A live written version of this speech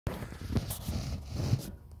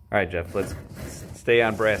All right, Jeff, let's stay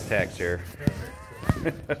on brass tacks here.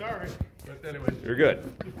 Sorry, but anyways. You're good.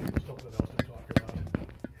 Something else to talk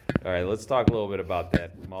about. All right, let's talk a little bit about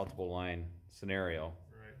that multiple line scenario.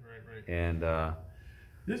 Right. And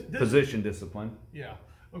This position discipline. Yeah.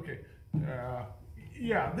 Okay.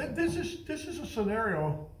 This is a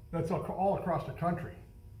scenario that's all across the country,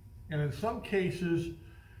 and in some cases,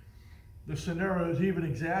 the scenario is even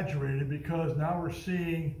exaggerated because now we're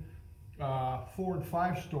seeing 4 and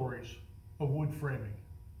 5 stories of wood framing,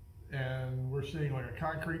 and we're seeing like a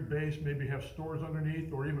concrete base, maybe have stores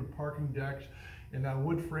underneath, or even parking decks, and now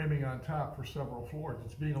wood framing on top for several floors.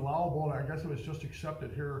 It's being allowable, and I guess it was just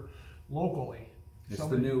accepted here locally. It's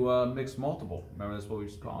the new mixed multiple. Remember, that's what we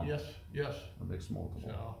used to call it? Yes. A mixed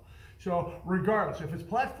multiple. So regardless, if it's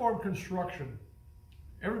platform construction,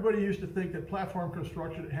 everybody used to think that platform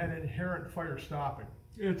construction had inherent fire stopping.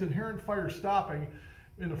 It's inherent fire stopping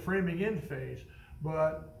in the framing in phase,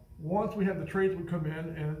 but once we have the tradesmen come in,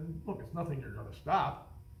 and look, it's nothing you're going to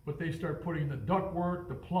stop, but they start putting the ductwork,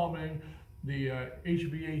 the plumbing, the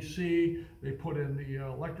HVAC, they put in the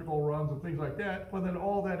electrical runs and things like that, but then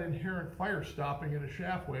all that inherent fire stopping in the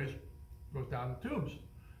shaftways goes down the tubes,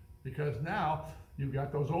 because now you've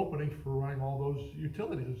got those openings for running all those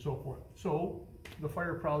utilities and so forth. So the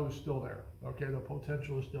fire problem is still there, okay? The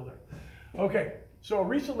potential is still there. Okay, so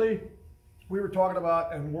recently we were talking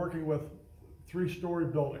about and working with 3-story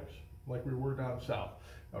buildings like we were down south,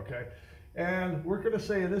 okay? And we're going to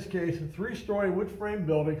say in this case, a 3-story wood frame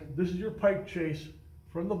building, this is your pipe chase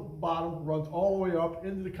from the bottom, runs all the way up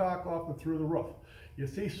into the cockloft and through the roof. You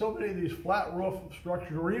see so many of these flat roof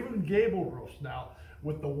structures, or even gable roofs now,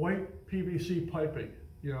 with the white PVC piping,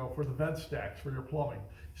 you know, for the vent stacks for your plumbing,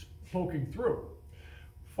 poking through.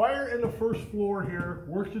 Fire in the first floor here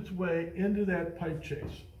works its way into that pipe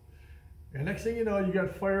chase. And next thing you know, you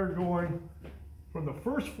got fire going from the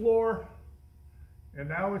first floor, and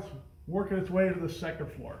now it's working its way to the second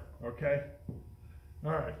floor, okay?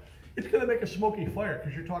 All right. It's going to make a smoky fire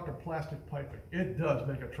because you're talking plastic piping. It does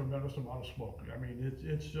make a tremendous amount of smoke. I mean,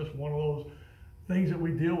 it's just one of those things that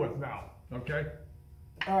we deal with now, okay?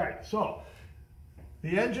 All right, so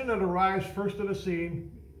the engine that arrives first at the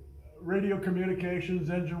scene, radio communications,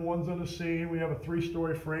 engine 1's on the scene. We have a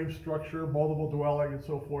 3-story frame structure, multiple dwelling and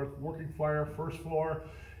so forth, working fire, first floor,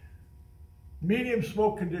 medium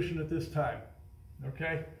smoke condition at this time,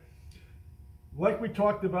 okay? Like we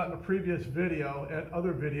talked about in the previous video and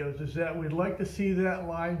other videos, is that we'd like to see that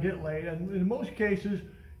line get laid, and in most cases,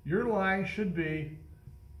 your line should be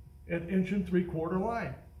an 1 3/4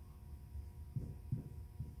 line.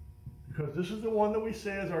 Because this is the one that we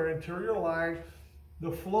say is our interior line.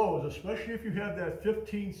 The flows, especially if you have that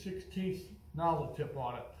 15/16 nozzle tip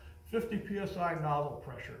on it, 50 psi nozzle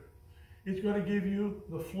pressure, it's going to give you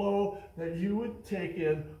the flow that you would take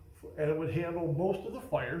in, and it would handle most of the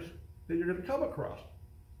fires that you're going to come across.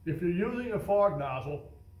 If you're using a fog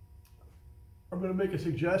nozzle, I'm going to make a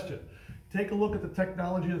suggestion. Take a look at the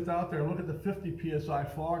technology that's out there. Look at the 50 psi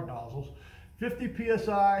fog nozzles. 50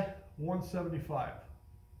 psi, 175.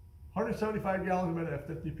 175 gallons a minute at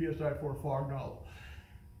 50 psi for a fog nozzle.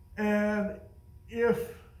 And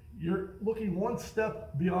if you're looking one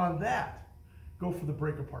step beyond that, go for the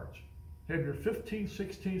break aparts. Have your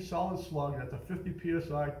 15/16 solid slug at the 50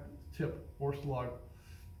 psi tip or slug,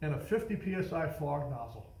 and a 50 psi fog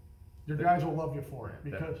nozzle. Your guys will love you for it,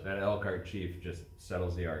 because that Elkhart chief just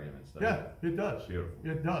settles the arguments. Yeah, it does. Beautiful.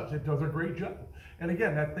 It does. It does a great job. And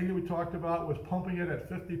again, that thing that we talked about was pumping it at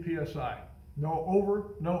 50 psi. No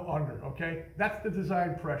over, no under, okay? That's the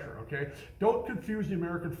design pressure, okay? Don't confuse the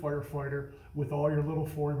American firefighter with all your little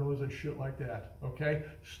formulas and shit like that, okay?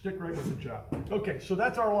 Stick right with the job. Okay, so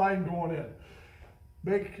that's our line going in.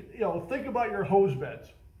 Think about your hose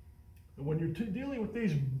beds. When you're dealing with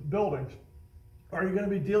these buildings, are you going to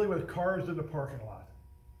be dealing with cars in the parking lot?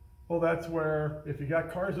 Well, that's where, if you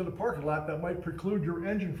got cars in the parking lot, that might preclude your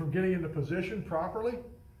engine from getting into position properly.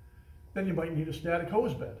 Then you might need a static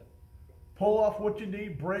hose bed. Pull off what you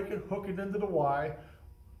need, break it, hook it into the Y,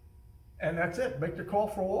 and that's it. Make the call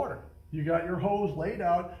for water. You got your hose laid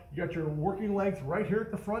out, you got your working length right here at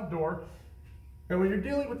the front door. And when you're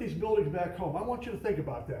dealing with these buildings back home, I want you to think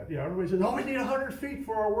about that. Everybody says, oh, we need 100 feet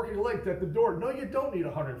for our working length at the door. No, you don't need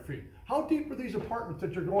 100 feet. How deep are these apartments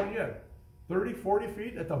that you're going in? 30, 40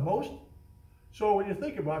 feet at the most? So when you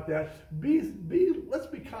think about that, let's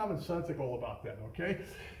be commonsensical about that, okay?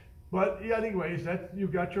 But anyways,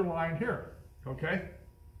 you've got your line here, okay?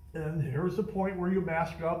 And here's the point where you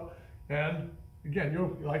mask up, and again,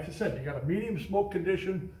 like I said, you got a medium smoke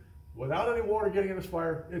condition. Without any water getting in this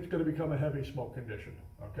fire, it's going to become a heavy smoke condition,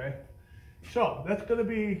 okay? So that's going to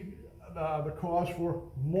be the cause for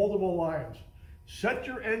multiple lines. Set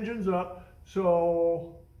your engines up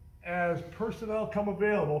so as personnel come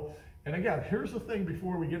available, and again, here's the thing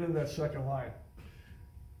before we get into that second line.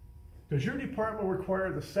 Does your department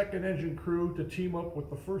require the second engine crew to team up with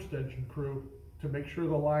the first engine crew to make sure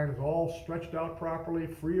the line is all stretched out properly,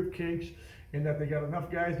 free of kinks, and that they got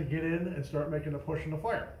enough guys to get in and start making a push in the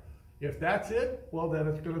fire? If that's it, well then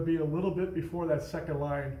it's going to be a little bit before that second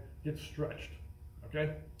line gets stretched,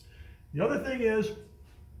 okay? The other thing is,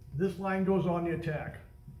 this line goes on the attack,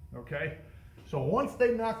 okay? So once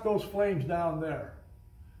they knock those flames down there,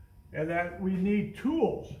 and that we need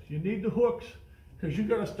tools, you need the hooks, because you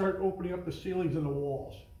got to start opening up the ceilings and the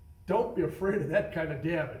walls. Don't be afraid of that kind of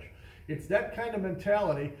damage. It's that kind of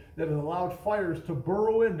mentality that has allowed fires to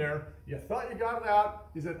burrow in there. You thought you got it out.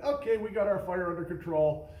 You said, okay, we got our fire under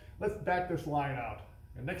control. Let's back this line out.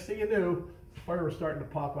 And next thing you knew, fire was starting to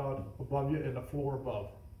pop out above you and the floor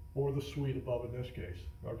above, or the suite above in this case,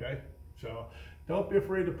 okay? So don't be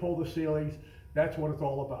afraid to pull the ceilings. That's what it's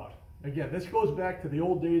all about. Again, this goes back to the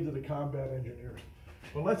old days of the combat engineers.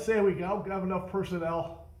 But let's say we don't have enough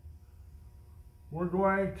personnel. We're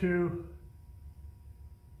going to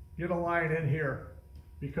get a line in here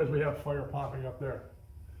because we have fire popping up there.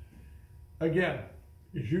 Again,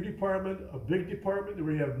 is your department a big department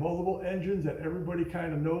where you have multiple engines that everybody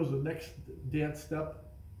kind of knows the next dance step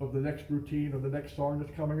of the next routine or the next song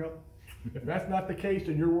that's coming up? If that's not the case,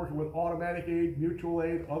 and you're working with automatic aid, mutual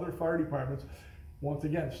aid, other fire departments, once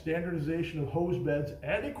again, standardization of hose beds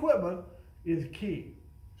and equipment is key.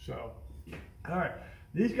 So, all right,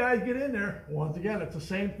 these guys get in there. Once again, it's the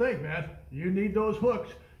same thing, man. You need those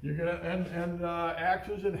hooks. You're gonna and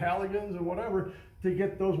axes and haligans and whatever to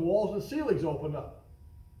get those walls and ceilings opened up.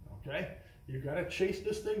 Okay, you got to chase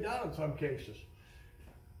this thing down in some cases.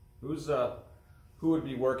 Who would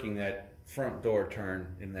be working that front door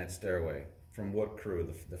turn in that stairway? From what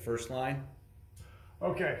crew? The first line?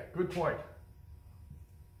 Okay, good point.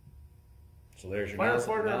 So there's your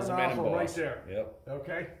firefighter and nozzle man and nozzle right boss. there. Yep.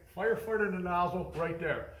 Okay, firefighter and the nozzle right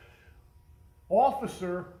there.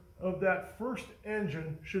 Officer of that first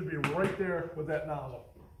engine should be right there with that nozzle.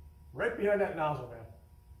 Right behind that nozzle,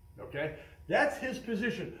 man. Okay? That's his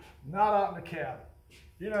position, not out in the cab.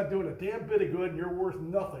 You're not doing a damn bit of good and you're worth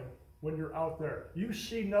nothing when you're out there. You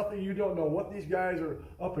see nothing, you don't know what these guys are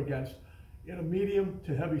up against in a medium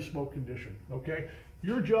to heavy smoke condition, okay?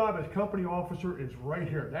 Your job as company officer is right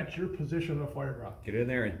here. That's your position on the fire ground. Get in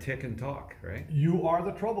there and tick and talk, right? You are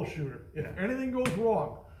the troubleshooter. If anything goes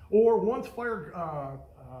wrong, or once fire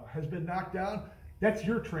has been knocked down, that's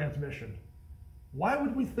your transmission. Why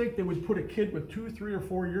would we think they would put a kid with 2, 3, or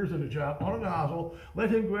 4 years in a job on a nozzle, let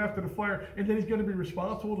him go after the fire, and then he's going to be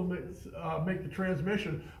responsible to make the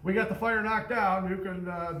transmission? We got the fire knocked down, you can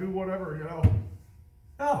do whatever, you know.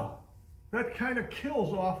 No, that kind of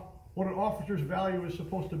kills off what an officer's value is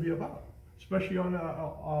supposed to be about, especially on an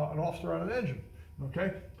officer on an engine,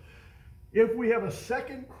 okay? If we have a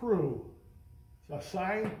second crew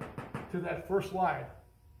assigned to that first line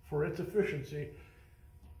for its efficiency,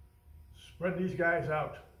 spread these guys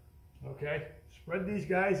out, okay? Spread these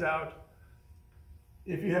guys out.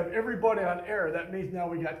 If you have everybody on air, that means now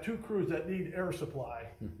we got 2 crews that need air supply,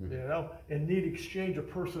 you know, and need exchange of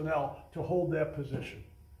personnel to hold that position.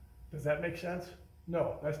 Does that make sense?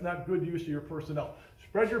 No, that's not good use of your personnel.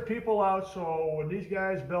 Spread your people out so when these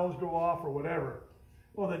guys' bells go off or whatever,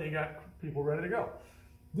 well, then you got people ready to go.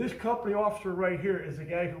 This company officer right here is the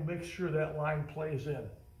guy who makes sure that line plays in.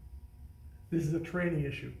 This is a training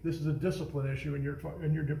issue. This is a discipline issue in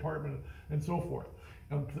your department and so forth.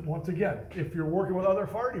 And once again, if you're working with other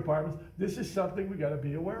fire departments, this is something we got to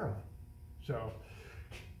be aware of. So,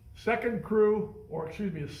 second crew, or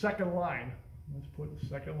excuse me, the second line. Let's put the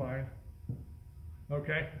second line.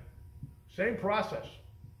 Okay, same process.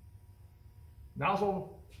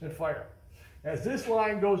 Nozzle and fire. As this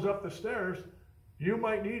line goes up the stairs, you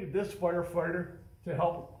might need this firefighter to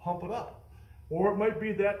help hump it up. Or it might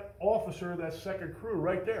be that officer, that second crew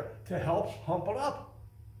right there to help hump it up.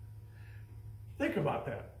 Think about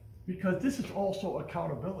that, because this is also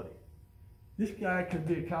accountability. This guy can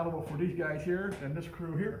be accountable for these guys here and this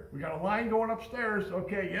crew here. We got a line going upstairs.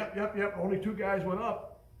 Okay, yep, only 2 guys went up.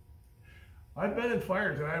 I've been in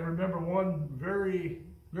fires, and I remember one very,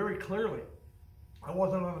 very clearly. I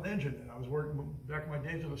wasn't on an engine, and I was working back in my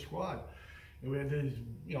days of the squad. And we had these,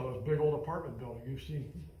 you know, those big old apartment buildings. You've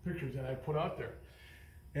seen pictures that I put out there.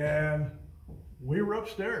 And we were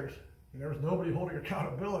upstairs, and there was nobody holding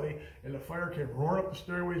accountability, and the fire came roaring up the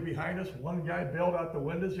stairways behind us. One guy bailed out the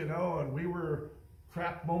windows, you know, and we were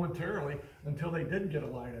trapped momentarily until they did get a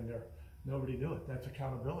line in there. Nobody knew it. That's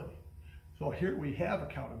accountability. So here we have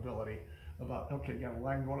accountability about, okay, you got a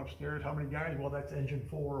line going upstairs, how many guys? Well, that's engine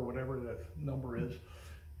 4 or whatever that number is,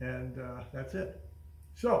 and that's it.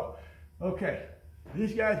 So, okay,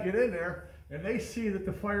 these guys get in there and they see that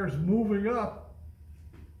the fire's moving up.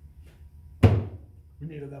 We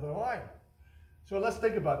need another line. So let's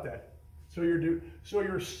think about that. So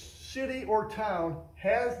your city or town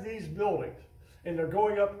has these buildings and they're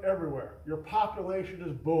going up everywhere. Your population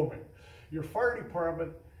is booming. Your fire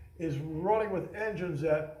department is running with engines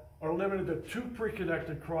that are limited to 2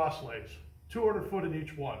 pre-connected cross lanes, 200 foot in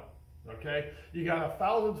each one, okay? You got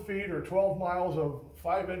 1,000 feet or 12 miles of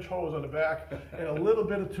 5-inch hose on the back and a little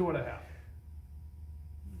bit of 2.5.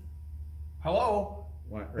 Hello?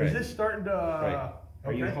 What, right. Is this starting to... Right.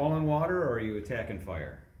 Are you hauling water or are you attacking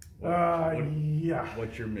fire? Yeah.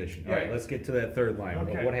 What's your mission? Yeah. All right, let's get to that third line.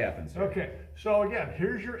 Okay. What happens here? Okay, so again,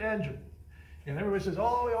 here's your engine. And everybody says,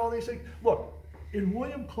 oh, all these things. Look, in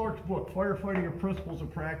William Clark's book, Firefighting and Principles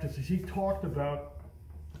and Practices, he talked about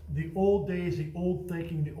the old days, the old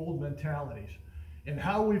thinking, the old mentalities, and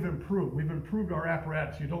how we've improved. We've improved our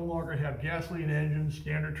apparatus. You no longer have gasoline engines,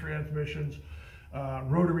 standard transmissions,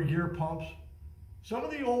 rotary gear pumps. Some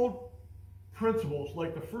of the old principles,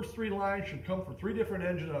 like the first 3 lines should come from 3 different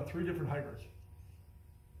engines on 3 different hydrants.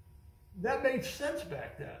 That made sense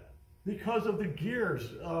back then because of the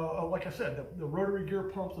gears. Like I said, the rotary gear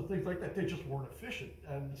pumps and things like that, they just weren't efficient.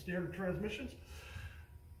 And the standard transmissions,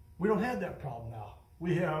 we don't have that problem now.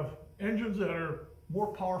 We have engines that are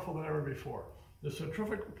more powerful than ever before. The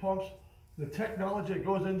centrifugal pumps, the technology that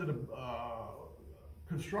goes into the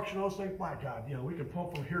construction of those things, my God, you know, we can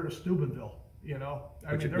pump from here to Steubenville. You know,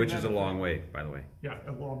 which is a long way, by the way. Yeah,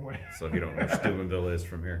 a long way. So if you don't know where Steubenville is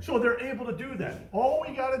from here. So they're able to do that. All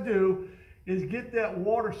we got to do is get that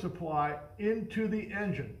water supply into the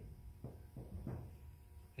engine.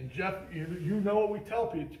 And Jeff, you know what we tell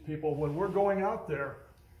people when we're going out there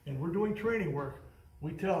and we're doing training work,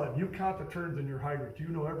 we tell them, you count the turns in your hydrant. You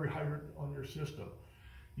know every hydrant on your system.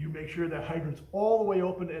 You make sure that hydrant's all the way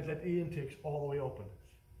open and that A intake's all the way open.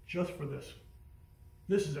 Just for this.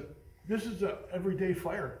 This is a everyday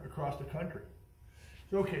fire across the country.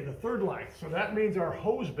 So, okay, the third line. So that means our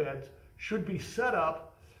hose beds should be set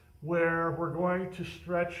up where we're going to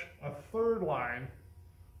stretch a third line,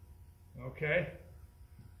 okay,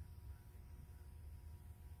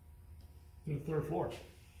 to the 3rd floor.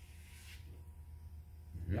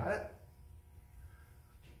 Mm-hmm. Got it?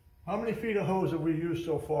 How many feet of hose have we used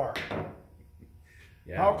so far?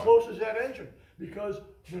 Yeah. How close is that engine? Because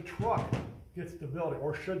the truck gets the building,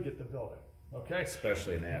 or should get the building, okay?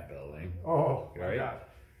 Especially in that building. Oh, right? My God,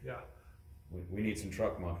 yeah. We need some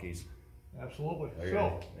truck monkeys. Absolutely. They're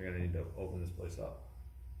gonna need to open this place up.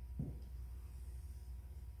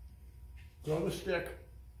 Throw the stick,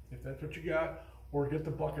 if that's what you got, or get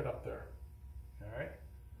the bucket up there, all right?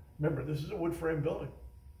 Remember, this is a wood frame building.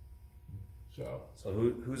 So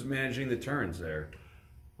who's managing the turns there?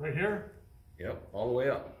 Right here? Yep, all the way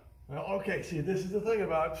up. Well, okay, see, this is the thing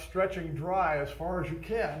about stretching dry as far as you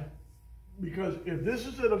can, because if this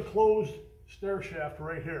is an enclosed stair shaft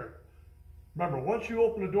right here, remember, once you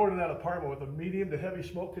open the door to that apartment with a medium to heavy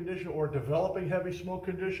smoke condition or developing heavy smoke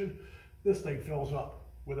condition, this thing fills up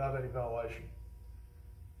without any ventilation.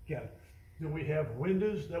 Again, do we have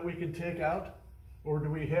windows that we can take out, or do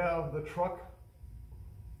we have the truck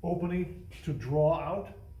opening to draw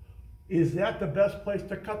out? Is that the best place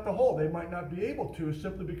to cut the hole? They might not be able to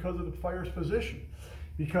simply because of the fire's position.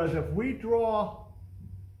 Because if we draw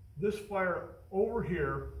this fire over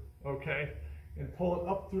here, okay, and pull it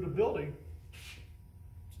up through the building,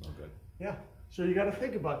 it's not good. Yeah, so you got to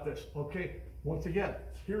think about this. Okay, once again,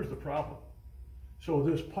 here's the problem. So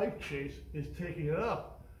this pipe chase is taking it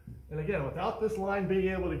up. And again, without this line being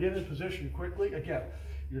able to get in position quickly, again,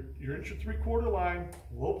 your 1 3/4 line,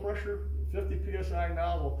 low pressure, 50 PSI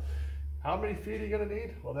nozzle, how many feet are you going to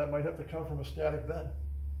need? Well, that might have to come from a static bed,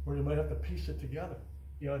 or you might have to piece it together,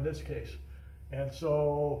 you know, in this case. And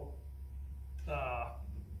so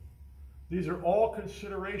these are all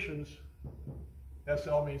considerations.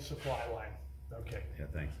 SL means supply line. Okay. Yeah,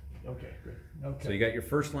 thanks. Okay, good. Okay. So you got your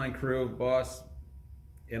first line crew, boss,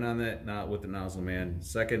 in on that, not with the nozzle man.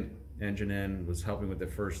 Second engine in was helping with the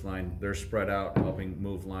first line. They're spread out, helping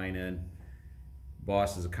move line in.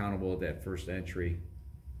 Boss is accountable at that first entry.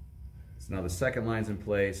 So now the second line's in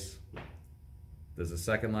place. Does the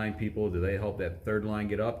second line people, do they help that third line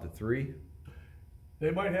get up to 3?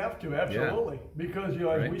 They might have to, absolutely. Yeah. Because, you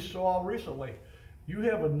know, as we saw recently, you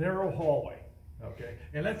have a narrow hallway, okay?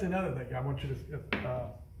 And that's another thing I want you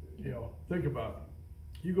to, you know, think about.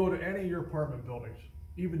 You go to any of your apartment buildings,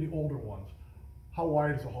 even the older ones, how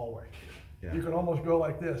wide is the hallway? Yeah. You can almost go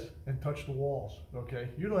like this and touch the walls, okay?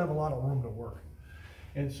 You don't have a lot of room to work.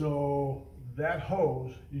 And so that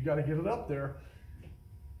hose, you gotta get it up there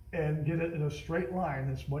and get it in a straight line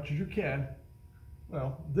as much as you can.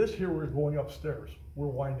 Well, this here, we're going upstairs. We're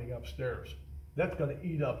winding upstairs. That's gonna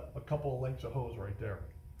eat up a couple of lengths of hose right there.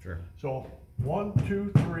 Sure. So 1,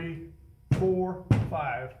 2, 3, 4,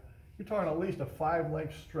 5. You're talking at least a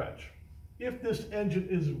 5-length stretch. If this engine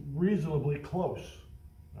is reasonably close,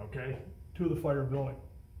 okay, to the fire building.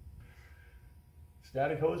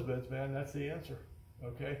 Static hose beds, man, that's the answer,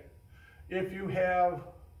 okay? If you have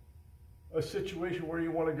a situation where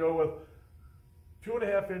you want to go with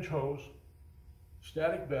 2.5-inch hose,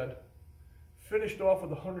 static bed, finished off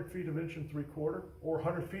with 100 feet of 1 3/4 or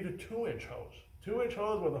 100 feet of 2-inch hose. 2-inch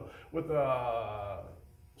hose with a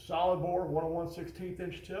solid bore 1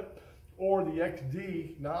 1/16 tip, or the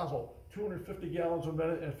XD nozzle, 250 gallons a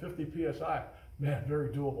minute and 50 PSI. Man, very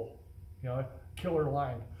doable. You know, killer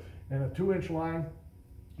line. And a 2-inch line,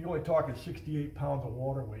 you're only talking 68 pounds of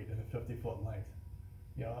water weight in a 50-foot length.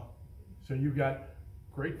 You know, so you've got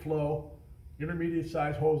great flow, intermediate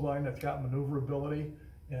size hose line that's got maneuverability,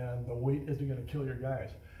 and the weight isn't going to kill your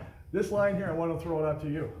guys. This line here, I want to throw it out to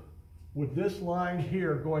you. Would this line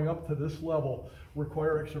here going up to this level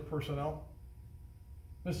require extra personnel?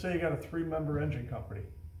 Let's say you got a 3-member engine company.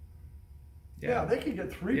 Yeah, they can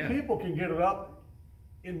get 3 people can get it up.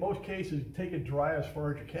 In most cases, take it dry as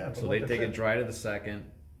far as you can. So they take it dry to the second.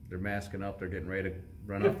 They're masking up. They're getting ready to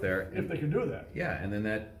run up there. If they can do that. Yeah, and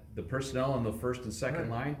then the personnel on the first and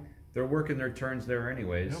second line, they're working their turns there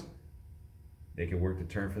anyways. Yep. They can work the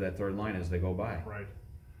turn for that third line as they go by. Right.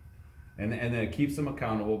 And then it keeps them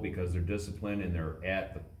accountable because they're disciplined and they're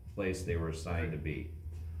at the place they were assigned to be.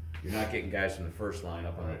 You're not getting guys from the first line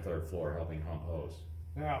up on the 3rd floor helping hump hose.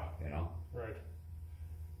 Now, you know? Right.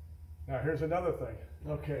 Now here's another thing.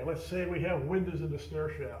 Okay, let's say we have windows in the stair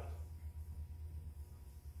shaft.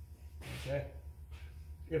 Okay.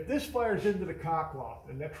 If this fires into the cock loft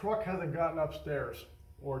and that truck hasn't gotten upstairs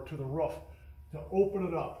or to the roof to open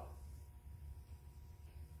it up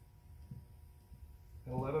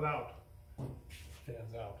and let it out,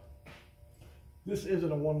 fans out. This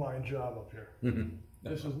isn't a one-line job up here.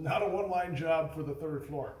 This is not a one-line job for the 3rd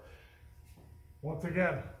floor. Once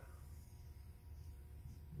again,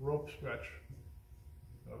 rope stretch,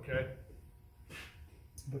 okay?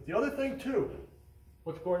 But the other thing too,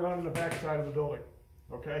 what's going on in the back side of the building,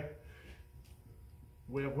 okay?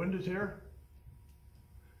 We have windows here.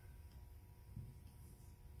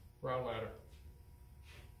 Ground ladder,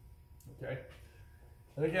 okay?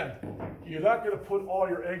 And again, you're not gonna put all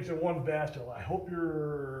your eggs in one basket. I hope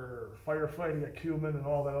your firefighting acumen and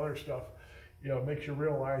all that other stuff, you know, makes you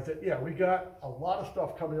realize that, yeah, we got a lot of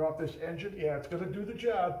stuff coming off this engine. Yeah, it's gonna do the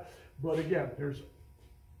job. But again, there's,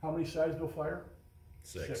 how many sides to a fire?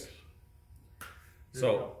 6.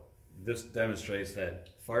 So this demonstrates that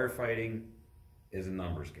firefighting is a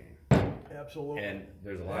numbers game. Absolutely. And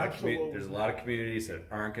there's a lot of communities that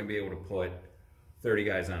aren't going to be able to put 30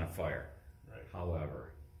 guys on a fire. Right.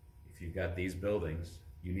 However, if you've got these buildings,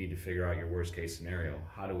 you need to figure out your worst case scenario.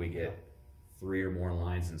 How do we get 3 or more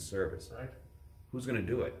lines in service? Right. Who's going to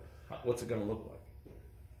do it? What's it going to look like?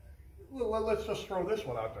 Well, let's just throw this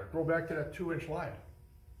one out there. Go back to that 2-inch line.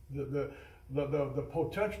 The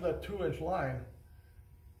potential of that 2-inch line,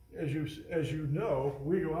 as you know,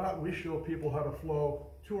 we go out and we show people how to flow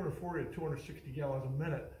 240 to 260 gallons a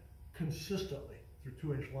minute consistently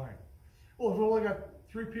through 2-inch line. Well, if we only got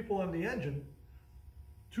 3 people on the engine,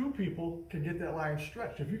 2 people can get that line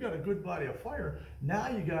stretched. If you got a good body of fire, now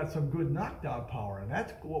you got some good knockdown power, and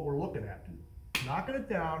that's what we're looking at. Knocking it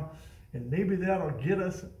down, and maybe that'll get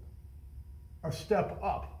us a step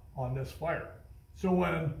up on this fire. So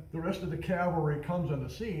when the rest of the cavalry comes on the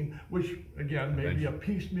scene, which again may be a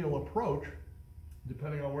piecemeal approach,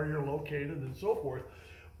 depending on where you're located and so forth,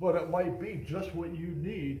 but it might be just what you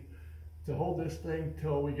need to hold this thing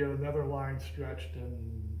till we get another line stretched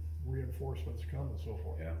and reinforcements come and so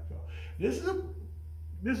forth. Yeah. So this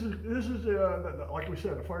is like we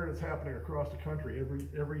said, a fire that's happening across the country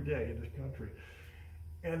every day in this country.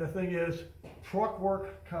 And the thing is, truck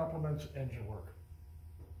work complements engine work.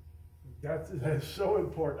 That's so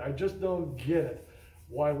important. I just don't get it,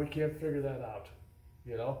 why we can't figure that out.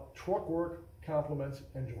 You know, truck work complements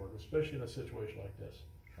engine work, especially in a situation like this.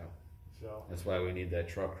 Yeah. So that's why we need that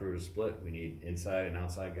truck crew to split. We need inside and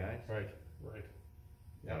outside guys. Right.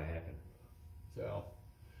 Gotta happen. So,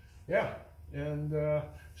 yeah, and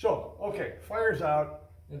so okay, fire's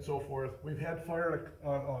out and so forth. We've had fire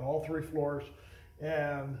on all 3 floors,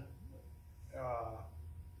 and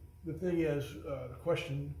the thing is, the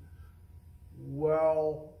question,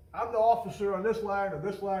 well, I'm the officer on this line, or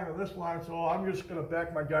this line, or this line, so I'm just going to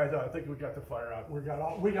back my guys out. I think we got the fire out. We got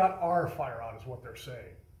our fire out, is what they're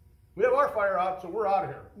saying. We have our fire out, so we're out of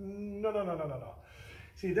here. No, no, no, no, no, no.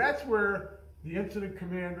 See, that's where the incident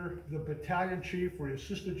commander, the battalion chief, or the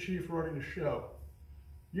assistant chief running the show,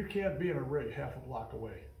 you can't be in a rig half a block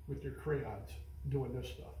away with your crayons doing this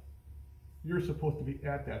stuff. You're supposed to be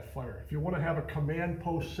at that fire. If you want to have a command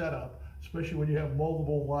post setup, especially when you have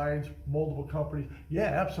multiple lines, multiple companies, yeah,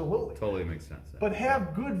 absolutely. Totally makes sense. But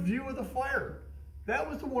have good view of the fire. That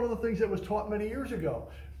was one of the things that was taught many years ago.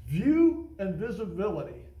 View and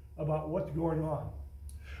visibility about what's going on.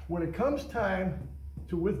 When it comes time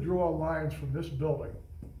to withdraw lines from this building,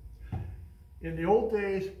 in the old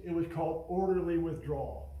days, it was called orderly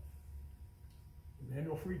withdrawal.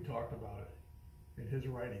 Emanuel Freed talked about it in his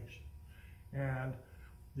writings. And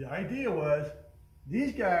the idea was,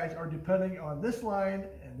 these guys are depending on this line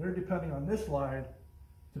and they're depending on this line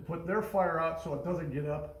to put their fire out so it doesn't get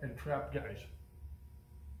up and trap guys.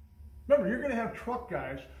 Remember, you're going to have truck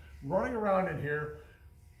guys running around in here,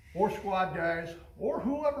 or squad guys, or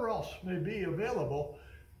whoever else may be available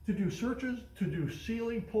to do searches, to do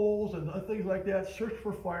ceiling pulls and things like that, search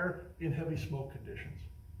for fire in heavy smoke conditions.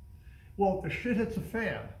 Well, if the shit hits a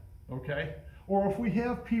fan, okay, or if we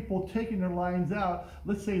have people taking their lines out,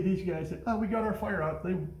 let's say these guys say, oh, we got our fire out,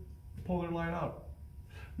 they pull their line out.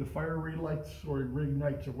 The fire relights or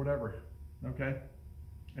reignites or whatever, okay?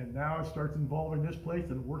 And now it starts involving this place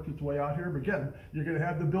and works its way out here. But again, you're going to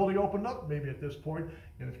have the building opened up maybe at this point,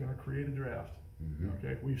 and it's going to create a draft.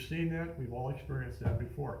 Okay, we've seen that. We've all experienced that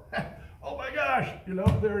before. Oh my gosh, you know,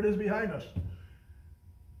 there it is behind us.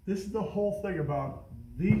 This is the whole thing about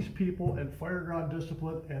these people and fire ground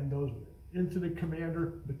discipline and those incident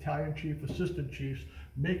commander, battalion chief, assistant chiefs,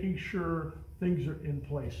 making sure things are in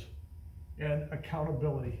place and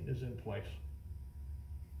accountability is in place.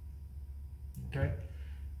 Okay?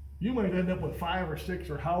 You might end up with 5 or 6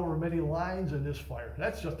 or however many lines in this fire.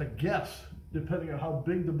 That's just a guess, depending on how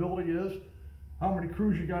big the building is, how many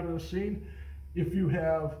crews you got on the scene. If you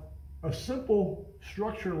have a simple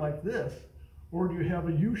structure like this, or do you have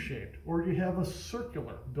a U-shaped, or do you have a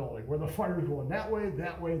circular building where the fire is going that way,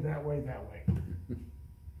 that way, that way, that way?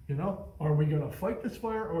 You know, are we going to fight this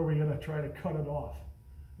fire, or are we going to try to cut it off?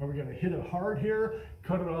 Are we going to hit it hard here,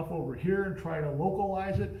 cut it off over here, and try to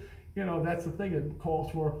localize it? You know, that's the thing. It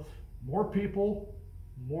calls for more people,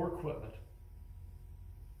 more equipment,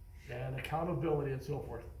 and accountability and so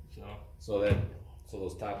forth. So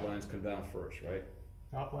those top lines come down first, right?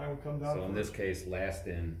 Top line would come down So in first. this case, last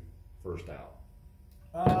in, first out.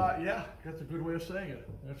 Yeah, that's a good way of saying it.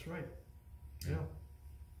 That's right. Yeah,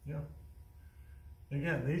 yeah.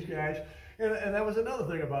 Again, these guys, and that was another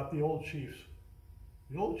thing about the old chiefs.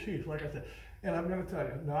 The old chiefs, like I said, and I'm going to tell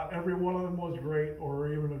you, not every one of them was great or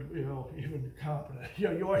even competent. You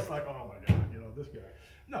know, you always like, oh my God, you know, this guy.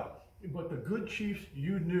 No, but the good chiefs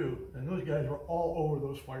you knew, and those guys were all over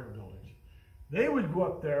those fire buildings. They would go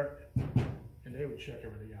up there and they would check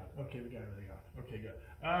everything out. Okay, we got everything out. Okay, good.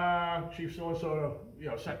 Chief so-and-so, you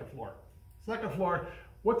know, second floor. Second floor,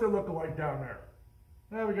 what's it looking like down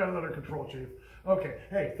there? We got another control chief. Okay,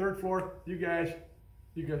 hey, third floor, you guys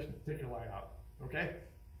take your line out, okay?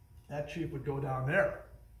 That chief would go down there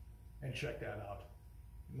and check that out.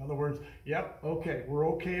 In other words, yep, okay, we're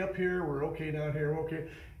okay up here, we're okay down here, we're okay.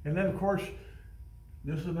 And then, of course,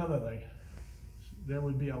 this is another thing. There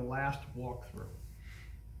would be a last walkthrough.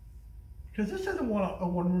 Because this isn't a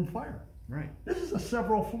one-room fire. Right. This is a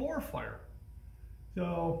several floor fire.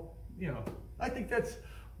 So, you know, I think that's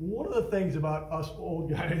one of the things about us old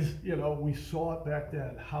guys, you know, we saw it back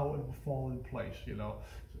then, how it would fall in place, you know,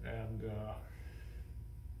 and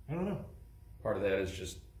I don't know. Part of that is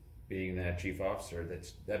just being that chief officer.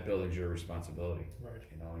 That building's your responsibility. Right.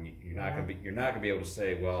 You know, and you're not gonna be able to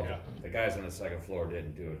say, well, the guys on the second floor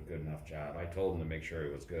didn't do a good enough job. I told them to make sure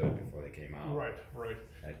it was good before they came out. Right, right.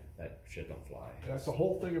 That shit don't fly. That's the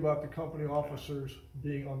whole thing about the company officers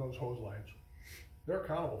being on those hose lines. They're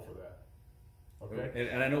accountable for that. Okay.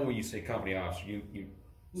 And I know when you say company officer, you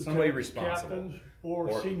somebody responsible. Captains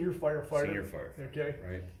or senior firefighter. Senior firefighter. Okay.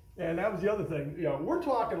 Right. And that was the other thing. You know, we're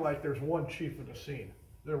talking like there's one chief of the scene.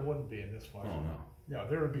 There wouldn't be in this fire. Oh no. Yeah,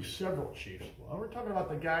 there would be several chiefs. Well, we're talking about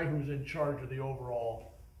the guy who's in charge of the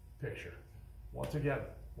overall picture. Once again,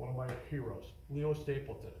 one of my heroes, Leo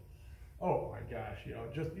Stapleton. Oh my gosh, you know,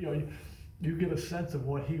 just you get a sense of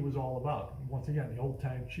what he was all about. Once again, the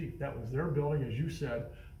old-time chief. That was their building, as you said.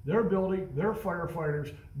 Their building, their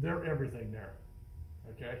firefighters, their everything there.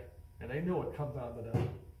 Okay? And they knew it comes down to them.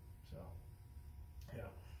 So, yeah.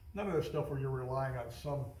 None of this stuff where you're relying on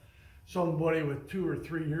somebody with 2 or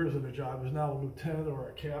 3 years in the job is now a lieutenant or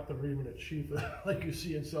a captain or even a chief, like you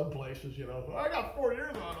see in some places, you know. I got 4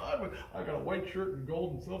 years on it. I got a white shirt and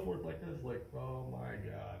gold and so forth like this. Like, oh my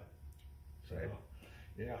God. So,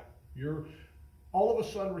 yeah, you're all of a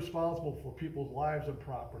sudden responsible for people's lives and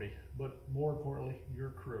property, but more importantly, your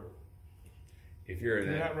crew. If you're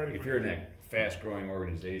in that fast-growing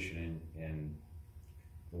organization and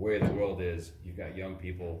the way the world is, you've got young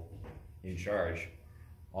people in charge.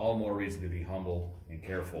 All more reason to be humble and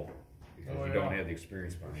careful because you don't have the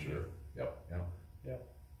experience behind you. Yep.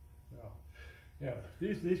 Yeah.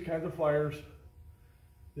 These kinds of fires,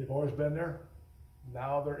 they've always been there.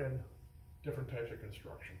 Now they're in different types of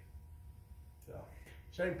construction. Yeah.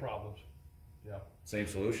 Same problems. Yeah. Same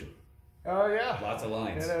solution. Yeah. Lots of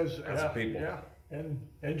lines. Lots of people. Yeah. And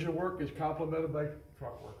engine work is complemented by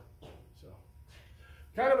truck work. So,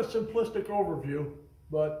 kind of a simplistic overview,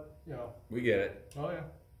 but you know. We get it. Oh yeah.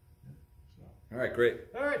 All right, great.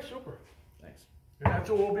 All right, super. Thanks. And that's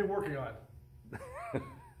what we'll be working on.